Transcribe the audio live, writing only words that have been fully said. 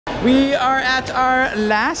We are at our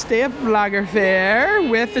last day of VloggerFair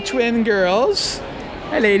with the twin girls.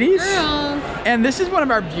 Hi, ladies. Girls. And this is one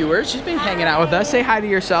of our viewers. She's been hanging out with us. Say hi to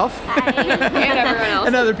yourself. Hi. And everyone else.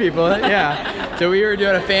 And other people, yeah. So we were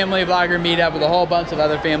doing a family vlogger meetup with a whole bunch of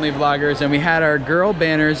other family vloggers, and we had our girl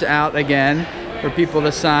banners out again for people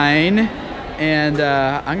to sign. And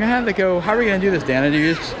I'm gonna have to go. How are we gonna do this, Dana?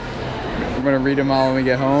 We're gonna read them all when we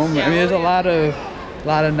get home. Yeah, I mean, there's a lot of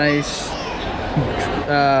nice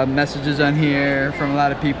messages on here from a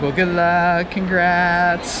lot of people. Good luck,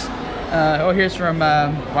 congrats. Oh, here's from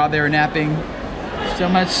while they were napping. So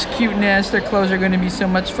much cuteness. Their clothes are going to be so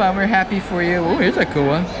much fun. We're happy for you. Oh, here's a cool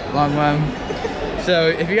one, long one. So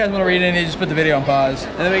if you guys want to read anything, just put the video on pause.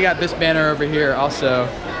 And then we got this banner over here also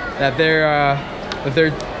that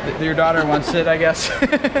your daughter wants it, I guess.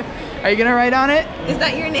 Are you gonna write on it? Is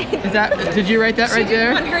that your name? Did you write that right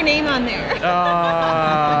there? She didn't want her name on there.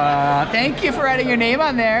 Thank you for writing your name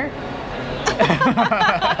on there.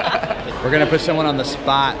 We're gonna put someone on the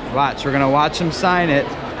spot. Watch, we're gonna watch them sign it.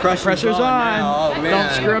 Pressure's on. Oh, don't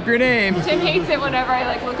screw up your name. Tim hates it whenever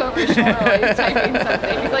I look over his shoulder while he's typing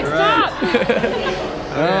something. He's like, stop.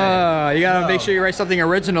 You gotta make sure you write something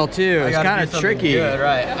original too. It's kind of tricky. Good,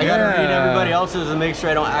 right. I gotta read everybody else's and make sure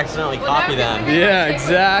I don't accidentally copy them. Yeah,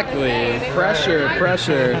 exactly. Pressure.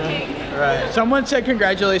 Right. Someone said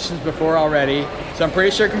congratulations before already, so I'm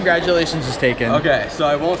pretty sure congratulations is taken. Okay, so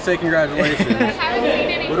I won't say congratulations.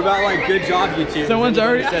 What about like good job, you two? Someone's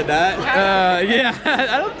already said that. Yeah,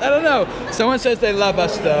 I don't know. Someone says they love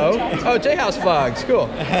us though. Oh, J-House Vlogs, cool.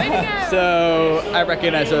 So I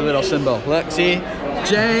recognize their little symbol. Look, see,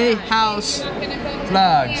 J-House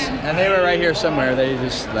Vlogs, and they were right here somewhere. They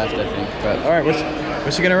just left, I think. But all right,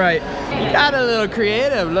 what's she gonna write? Got a little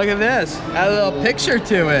creative. Look at this. Got a little picture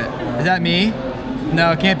to it. Is that me?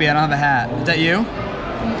 No, it can't be. I don't have a hat. Is that you?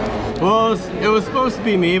 Well, it was supposed to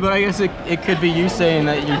be me, but I guess it could be you saying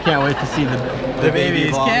that you can't wait to see the baby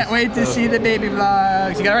vlogs. Can't wait to see the baby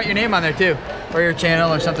vlogs. You gotta write your name on there too, or your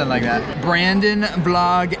channel or something like that. Brandon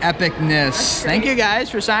Vlog Epicness. Thank you guys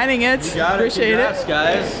for signing it. You got Appreciate it.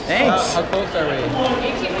 Guys. Thanks. How close are we?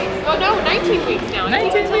 18 weeks. Oh no, 19 weeks now.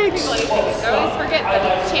 19 weeks. I always forget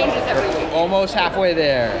that it changes every week. Almost halfway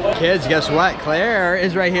there. Kids, guess what? Claire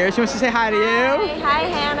is right here. She wants to say hi to you. Hi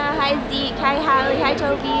Hannah, hi Zeke, hi Hallie, hi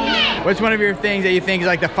Toby. What's one of your things that you think is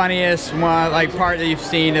like the funniest one, like part that you've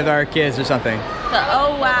seen of our kids or something? The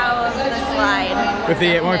oh wow of the slide. With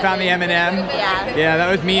when we found the M&M? Yeah. Yeah, that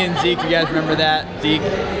was me and Zeke. You guys remember that? Zeke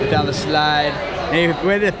went down the slide. And he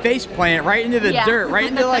went to face plant right into the dirt, right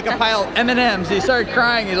into like a pile of M&Ms. He started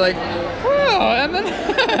crying. He's like, "Whoa, M&Ms!"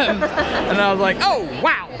 And I was like, "Oh,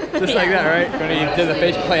 wow!" Just like that, right? When he did the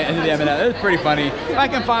face plant into the M&Ms. It was pretty funny. If I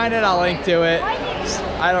can find it, I'll link to it.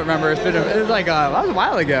 I don't remember. It was like that was a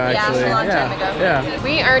while ago, actually. Yeah, it was a long time ago. Yeah.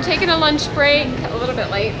 We are taking a lunch break, a little bit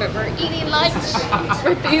late, but we're eating lunch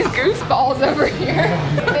with these goofballs over here.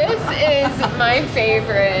 This is my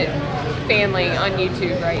favorite family on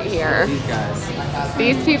YouTube right here. These guys.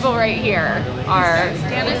 These people right here are.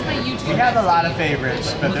 Dana's my YouTube. We have a lot of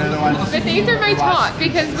favorites, but they're the ones. But these are my top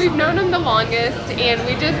because we've known them the longest, and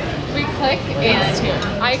we click,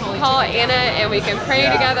 and I can call Anna and we can pray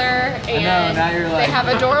together, and now you're like, they have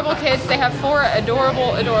adorable kids. They have 4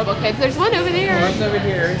 adorable kids. There's one over there. One's over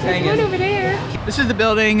here. There's one over there. This is the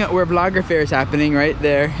building where VloggerFair is happening, right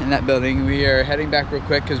there in that building. We are heading back real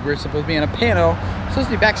quick because we're supposed to be on a panel. We're supposed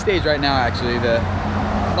to be backstage right now, actually. The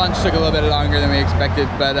lunch took a little bit longer than we expected,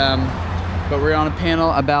 but we're on a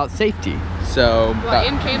panel about safety. So, well,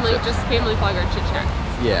 in family, just family vlogger chit chat.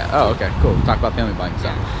 Yeah. Oh, okay. Cool. Talk about family vlogging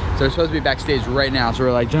stuff. So we're supposed to be backstage right now. So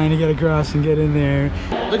we're like trying to get across and get in there.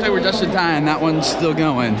 Looks like we're just in time. That one's still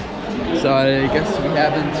going. So I guess we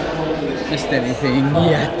haven't missed anything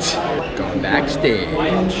yet. Going backstage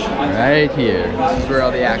right here. This is where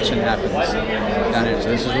all the action happens down here. So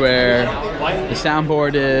this is where the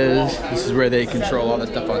soundboard is. This is where they control all the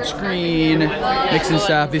stuff on screen, mixing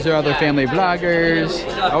stuff. These are other family vloggers.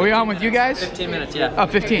 Are we on with you guys? 15 minutes, yeah. Oh,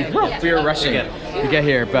 15. We were rushing to get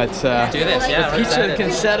here, but do this, yeah. the pizza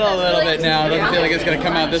can settle a little bit now. It doesn't feel like it's gonna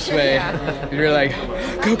come out this way. And we're like,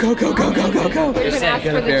 go, go, go, go, go, go, go. We can ask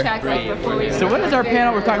for the check before we. So what is our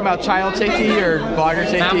panel? We're talking about child safety or vlogger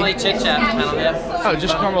safety? Family chit chat panel, yeah. Oh,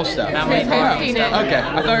 just normal stuff. Family Who's hosting it? Okay,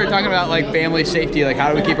 I thought we were talking about like family safety, like how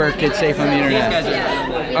do we keep our kids safe on the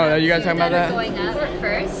internet? Oh, are you guys talking about that? Going up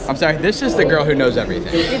first. I'm sorry, this is the girl who knows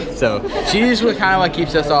everything. So she's what kind of like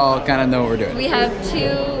keeps us all kind of know what we're doing. We have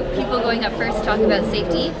 2 people going up first to talk about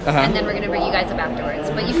safety, and then we're going to bring you guys up afterwards.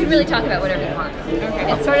 But you can really talk about whatever you want.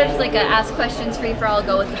 Okay. It's sort of just like a ask questions, free for all,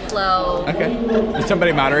 go with the flow. Okay. Is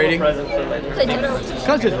somebody moderating? Clintus.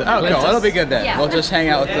 Clintus. Oh, cool. That'll be good then. Yeah. We'll just hang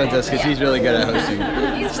out with Clintus because he's really good at hosting He's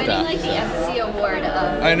winning stuff. like the MC award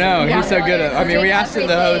of. I know, he's so good at. I mean, we asked him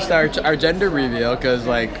to host everything. our gender reveal because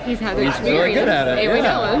like He's had really good at it. Hey, we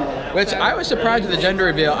know him. Which I was surprised with the gender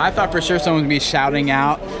reveal. I thought for sure someone would be shouting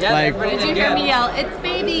out like. Did you hear me yell, "It's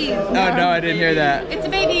babies"? Oh no, I didn't hear that. It's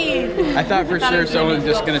babies. I thought for sure someone was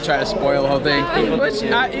just gonna try to spoil the whole thing. Which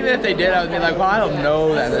even if they did, I would be like, well, I don't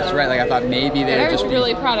know that that's right. Like I thought maybe they And I would was just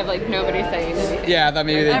really proud of like nobody saying anything. Yeah, I thought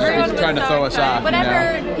maybe they Everyone just was trying to so throw us excited. off.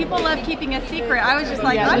 Whatever, You know? people love keeping a secret. I was just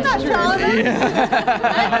like, Yeah, I'm that's not telling them.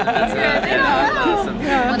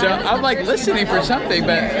 Yeah. So I'm like listening for something,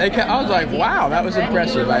 but I was like, wow, that was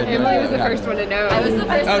impressive. Emily was the first one to know. I was the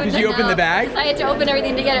first Oh, one because to you opened know, the bag? because I had to open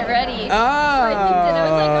everything to get it ready. Oh, I peeked and I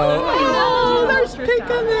was like, oh, there's pink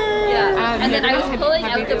on there. Yeah, and then I was pulling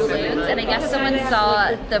out the balloons, and I guess someone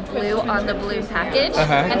saw the blue on the balloon package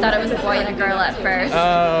and thought it was a boy and a girl at first.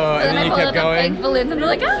 Oh, So and then then I you pulled kept out the going. pink balloons, and they're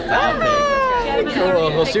like, ah! Cool.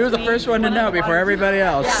 Well, she was the first one to know before everybody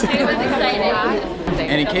else. Yeah, it was exciting.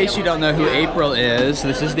 And in case you don't know who April is,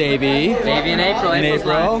 this is Davey. Davey and April. And April's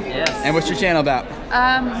April. live. Yes. And what's your channel about?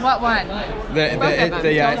 What one?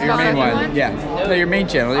 Your main one. Yeah. No, your main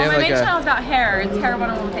channel. You Oh, have my like main a. channel is about hair. It's Hair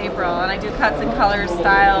 101 with April, and I do cuts and colors,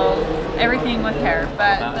 styles, everything with hair.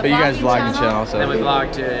 But But you guys vlog the channel, so. Then we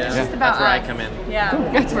vlog too. Yeah. It's about That's where I us. come in. Yeah.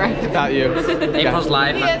 That's right. About you. April's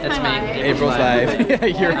live. He is That's my me. life. April's live. Yeah,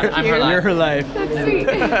 you're I'm her life. You're her life. Sweet.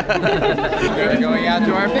 We're going out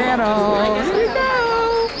to our panel. Here we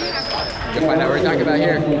go. Go find out what we're talking about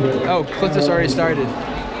here. Oh, Clintus already started.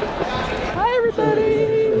 Hi,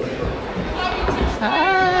 everybody.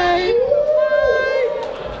 Hi.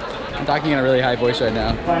 I'm talking in a really high voice right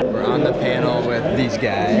now. We're on the panel with these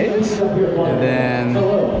guys. And then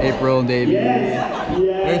April and Davey.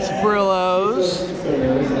 It's Brillos.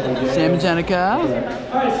 Sam and Jenica.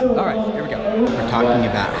 All right, here we go. We're talking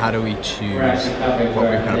about how do we choose what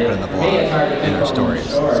we're going to put in the vlog in our stories.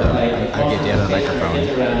 So I'll get the other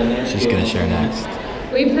microphone. She's going to share next.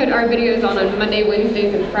 We put our videos on Monday,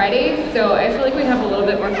 Wednesdays, and Fridays, so I feel like we have a little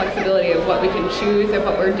bit more flexibility of what we can choose of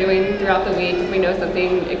what we're doing throughout the week. If we know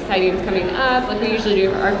something exciting is coming up, like we usually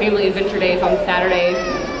do our family adventure days on Saturdays,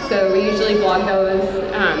 so we usually vlog those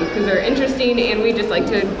because they're interesting, and we just like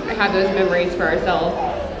to have those memories for ourselves.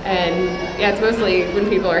 And yeah, it's mostly when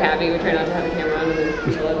people are happy, we try not to have a camera on, and when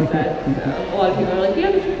people are upset. So a lot of people are like,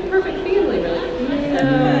 yeah, this is a perfect family. We're like,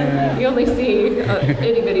 no, you only see a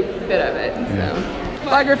itty bitty bit of it, so.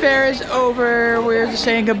 VloggerFair is over. We're just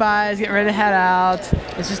saying goodbyes, getting ready to head out.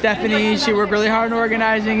 This is Stephanie. She worked really hard on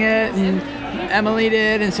organizing it, and Emily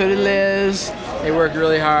did, and so did Liz. They worked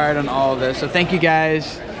really hard on all of this. So thank you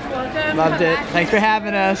guys. Loved it. Thanks for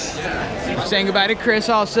having us. We're saying goodbye to Chris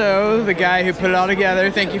also, the guy who put it all together.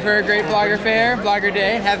 Thank you for a great VloggerFair, Vlogger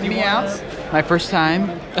Day, and having me out. My first time,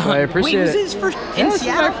 so I appreciate it. Wait, was this first in Yeah, this is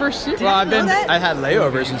Seattle? my first. Well, I had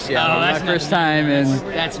layovers in Seattle. Oh, My that's first nothing. time in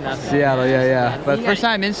That's nothing. Seattle, yeah. But first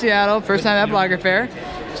time in Seattle, first time at VloggerFair.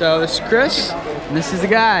 So this is Chris, and this is the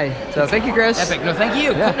guy. So thank you, Chris. Epic. No, thank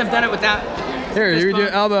you. Yeah. Couldn't have done it without. Here, you do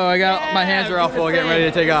elbow. I got my hands are all full, getting ready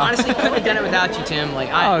to take off. Honestly, couldn't have done it without you, Tim. Like,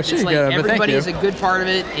 Oh, sure it's you like could have, but thank everybody you. is a good part of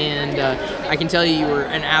it, and I can tell you were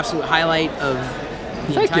an absolute highlight of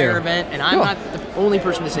the Thank entire you. event. And I'm Cool. not the only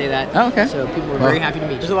person to say that. Oh, okay. So people were Well, very happy to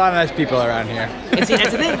meet There's you. a lot of nice people around here. And see,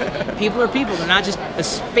 that's the thing. People are people. They're not just a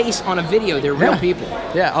face on a video. They're real people.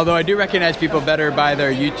 Yeah, although I do recognize people better by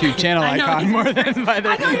their YouTube channel I know. icon more than by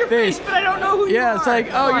their I know your face, but I don't know who you are. Yeah, it's like,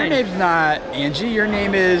 oh, your Fine. name's not Angie, your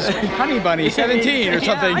name is Honey Bunny 17 or Yeah,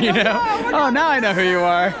 something, I you don't know? know. Oh, now I know who you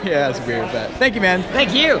are. Yeah, it's weird, but thank you, man.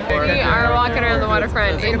 Thank you. We are walking around the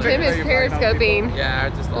waterfront, and Tim is periscoping Yeah,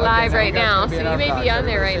 just live right now, so you may be on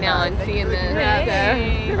there right now and seeing the. All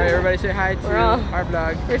right, everybody say hi to We're all- our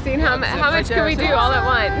vlog. We're seeing how much can we do all at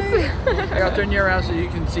once. Here, I'll turn you around so you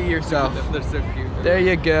can see yourself. There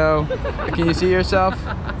you go. Can you see yourself?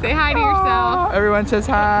 Say hi to yourself. Everyone says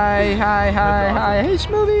hi, hi. Hey,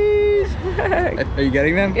 Smoothies. Are you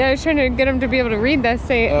getting them? Yeah, I was trying to get them to be able to read the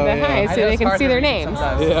hi so they can see their names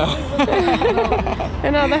Yeah.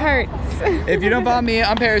 and all the hearts. If you don't follow me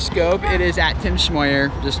on Periscope, it is at Tim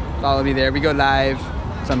Schmoyer. Just follow me there. We go live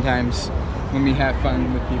sometimes when we have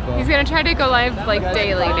fun with people. He's gonna try to go live like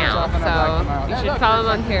daily now, so you should follow him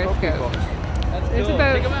on Periscope. There's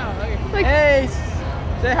about like Hey,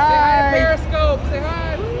 say hi. Periscope. Say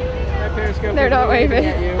hi. Hi, Periscope. they're not People waving.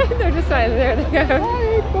 at you. They're just fine. There they go.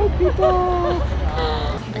 Hi, boat people.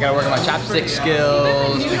 gotta work on my chopstick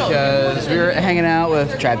skills because we were hanging out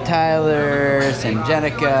with Tribe Tyler, Sam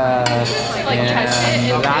Jenica,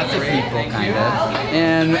 and lots of people, kind of.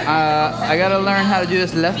 And I gotta learn how to do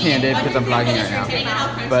this left-handed because I'm vlogging right now.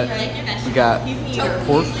 But we got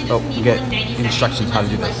we get instructions how to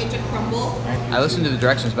do this. I listened to the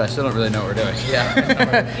directions, but I still don't really know what we're doing. Yeah.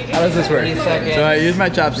 How does this work? So I use my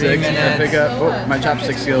chopsticks, I pick up, my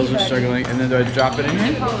chopstick skills are struggling, and then do I drop it in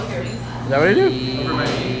here? Is that what I do?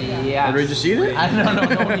 Yeah. Or do we just eat it? I don't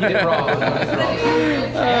know, no one eat it raw.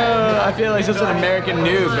 I feel like such an American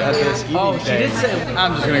noob at this eating thing. She did say.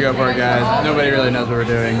 I'm just gonna go for it, guys. Nobody really knows what we're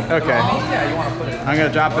doing. Okay. I'm gonna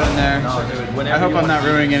drop it in there. I hope I'm not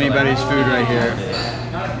ruining anybody's food right here.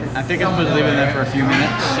 I think I'm supposed to leave it in there for a few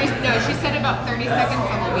minutes. She said about 30 seconds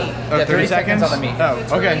on the meat. Oh, Yeah, 30 seconds? on the meat.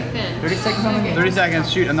 Oh, okay. 30 seconds on the meat. 30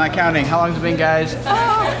 seconds, shoot, I'm not counting. How long's it been, guys?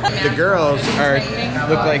 The girls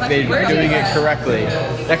look like they're doing it correctly.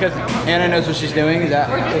 Because Anna knows what she's doing? Is that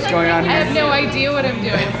what's going on I here? have no idea what I'm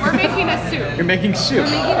doing. We're making a soup. You're making soup?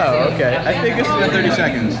 Oh, okay. I think this is about 30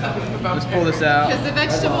 seconds. Let's pull this out. Because the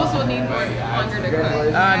vegetables will need longer to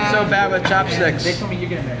cook. I'm so bad with chopsticks.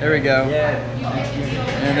 There we go.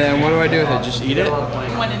 And then what do I do with it? Just eat it?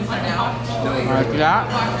 One in, one out. Like that?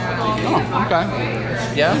 Oh, okay.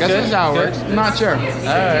 Yeah, I guess this is how it works. I'm not sure.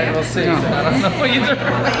 Alright, we'll see. I don't know either.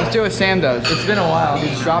 Let's do what Sam does. It's been a while. He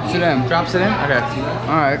just drops it in. Drops it in? Okay.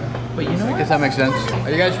 Alright. But you know I guess that makes sense.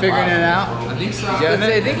 Are you guys figuring it out? I think so.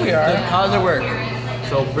 I think we are. How does it work?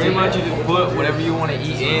 So pretty much you just put whatever you want to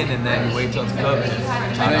eat in and then you wait till it's cooked.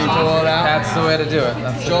 And then you pull it out? That's the way to do it.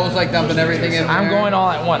 That's Joel's like dumping everything in there. I'm going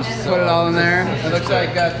all at once. Put it all in there. It looks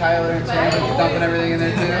like Tyler and Sam are dumping everything in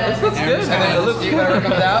there too. This looks good. And then It looks see whatever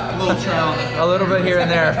comes out. a little bit here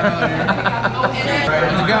and there. How's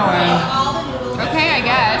it going? Okay, I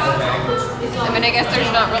guess. I mean, I guess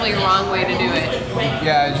there's not really a wrong way to do it.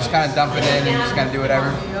 Yeah, just kind of dump it in and just kind of do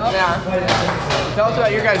whatever. Yeah. Tell us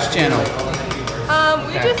about your guys' channel.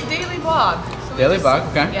 We just daily vlog. So we Daily just- Bug,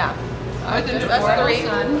 okay. Yeah. Just us three.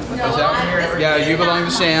 What's that? Yeah, you belong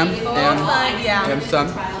to Sam and Yeah. Sam's son.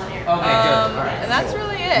 And that's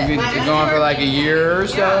really it. You've been going for like a year or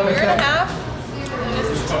so? Yeah, year and a half.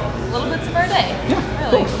 Just little bits of our day.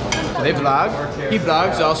 Really. They vlog. He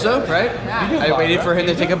vlogs also, right? I waited for him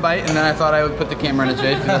to take a bite and then I thought I would put the camera in his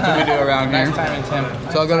face because that's what we do around here.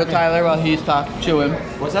 So I'll go to Tyler while he's chewing.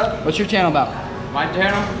 What's up? What's your channel about? My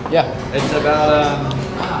channel? Yeah. It's about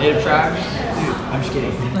native tribes. I'm just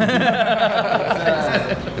kidding.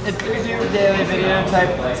 It's we do daily video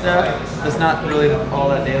type stuff. It's not really all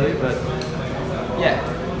that daily, but yeah,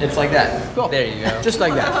 it's like that. Cool. There you go. Just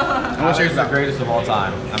like that. And what's yours the about? greatest of all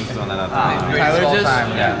time. I'm just throwing that out there. Tyler's is?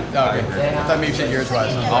 Yeah. Oh, okay. I thought maybe you said yours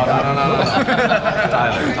was. Oh, no.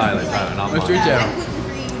 Tyler. Not What's mine. your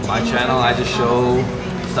channel? My channel, I just show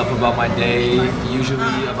stuff about my day,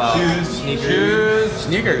 usually about sneakers.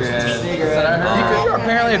 Sneakers. Yeah. Sneakers are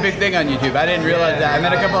apparently a big thing on YouTube. I didn't realize that. I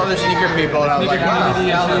met a couple other sneaker people and I was like, wow.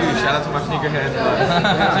 Shout out to my sneakerhead.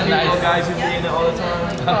 Nice guys who be in it all the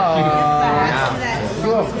time.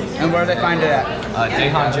 Cool. And where do they find it at?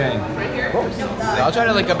 Dehan Jane. I'll try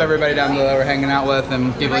to link up everybody down below we're hanging out with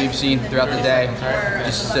and people you've seen throughout the day.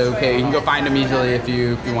 Just so, okay, you can go find them easily if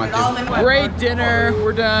you want to. Great dinner.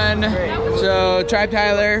 We're done. So Tribe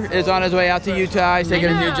Tyler is on his way out to Utah. He's taking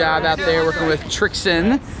a new job out there working with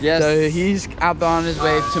Trixon. Yes. So he's out on his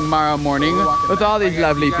way tomorrow morning with all these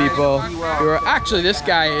lovely people who are actually, this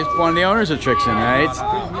guy is one of the owners of Trixon, right?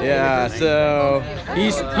 Yeah, so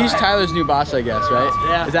he's Tyler's new boss, I guess, right?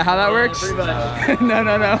 Yeah. Is that how that works? No.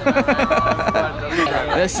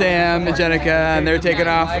 That's Sam and Jenica, and they're taking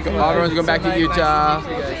off. Everyone's going back to Utah.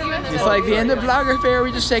 It's like the end of VloggerFair.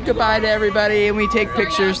 We just say goodbye to everybody, and we take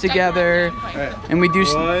pictures together, and we do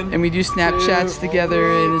Snapchats together,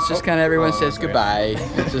 and it's just kind of everyone says goodbye.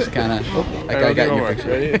 It's just kind of like I got your picture.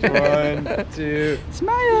 Ready? 1, 2,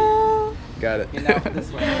 Smile. Got it.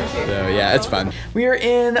 So yeah, it's fun. We are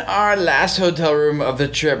in our last hotel room of the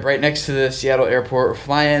trip, right next to the Seattle airport. We're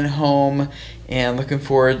flying home and looking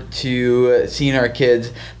forward to seeing our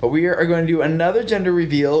kids. But we are going to do another gender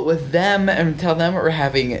reveal with them and tell them we're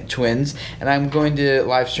having twins. And I'm going to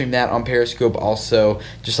live stream that on Periscope also,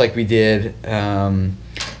 just like we did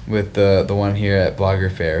with the one here at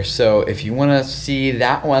VloggerFair. So if you want to see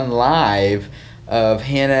that one live, of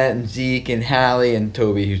Hannah and Zeke and Hallie and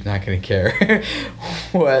Toby, who's not going to care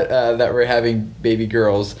what that we're having baby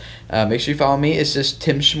girls. Make sure you follow me. It's just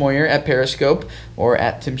Tim Schmoyer at Periscope or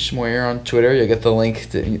at Tim Schmoyer on Twitter. You'll get the link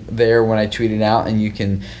there when I tweet it out, and you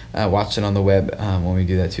can watch it on the web when we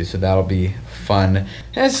do that too. So that'll be fun.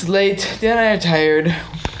 It's late. Dan and I are tired.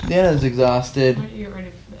 Dana's exhausted.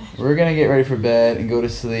 we're gonna get ready for bed and go to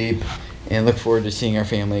sleep and look forward to seeing our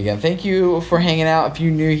family again. Thank you for hanging out. If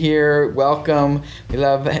you're new here, welcome. We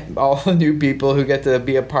love all the new people who get to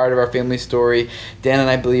be a part of our family story. Dan and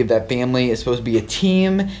I believe that family is supposed to be a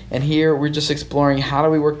team, and here we're just exploring how do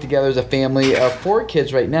we work together as a family of 4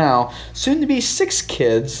 kids right now, soon to be 6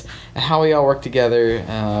 kids, and how we all work together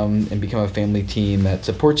and become a family team that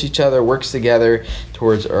supports each other, works together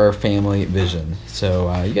towards our family vision. So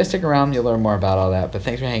you guys stick around, you'll learn more about all that. But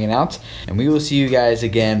thanks for hanging out, and we will see you guys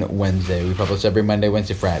again Wednesday. We publish every Monday,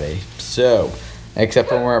 Wednesday, Friday. So, except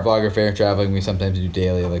for when we're at VloggerFair and traveling, we sometimes do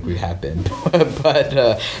daily like we have been.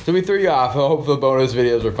 So we threw you off. I hope the bonus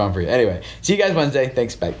videos were fun for you. Anyway, see you guys Wednesday.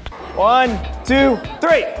 Thanks, bye. 1, 2,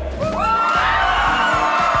 3.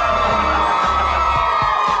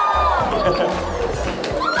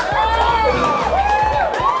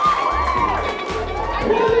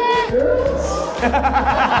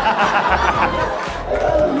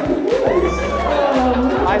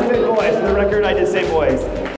 I said boys. For the record, I did say boys.